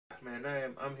Man,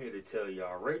 I'm here to tell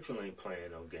y'all, Rachel ain't playing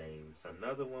no games.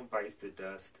 Another one bites the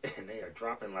dust, and they are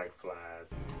dropping like flies.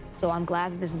 So I'm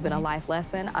glad that this has been a life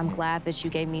lesson. I'm glad that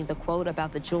you gave me the quote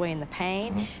about the joy and the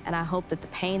pain, and I hope that the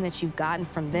pain that you've gotten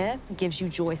from this gives you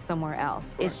joy somewhere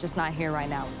else. Right. It's just not here right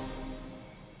now.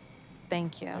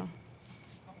 Thank you.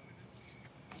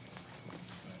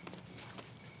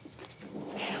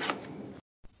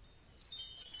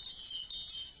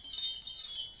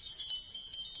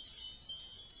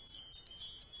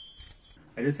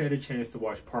 I just had a chance to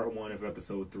watch part 1 of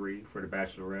episode 3 for The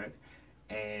Bachelorette,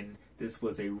 and this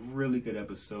was a really good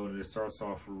episode, and it starts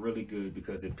off really good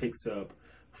because it picks up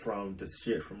from the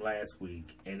shit from last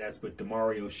week, and that's with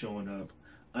Demario showing up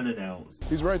unannounced.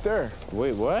 He's right there.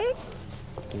 Wait, what?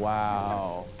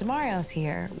 Wow. Demario's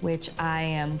here, which I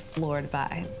am floored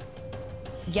by.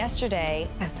 Yesterday,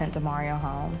 I sent Demario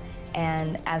home,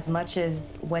 and as much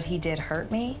as what he did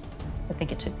hurt me, I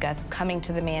think it took guts coming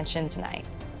to the mansion tonight.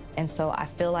 And so I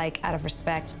feel like, out of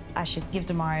respect, I should give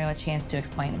Demario a chance to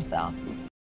explain himself.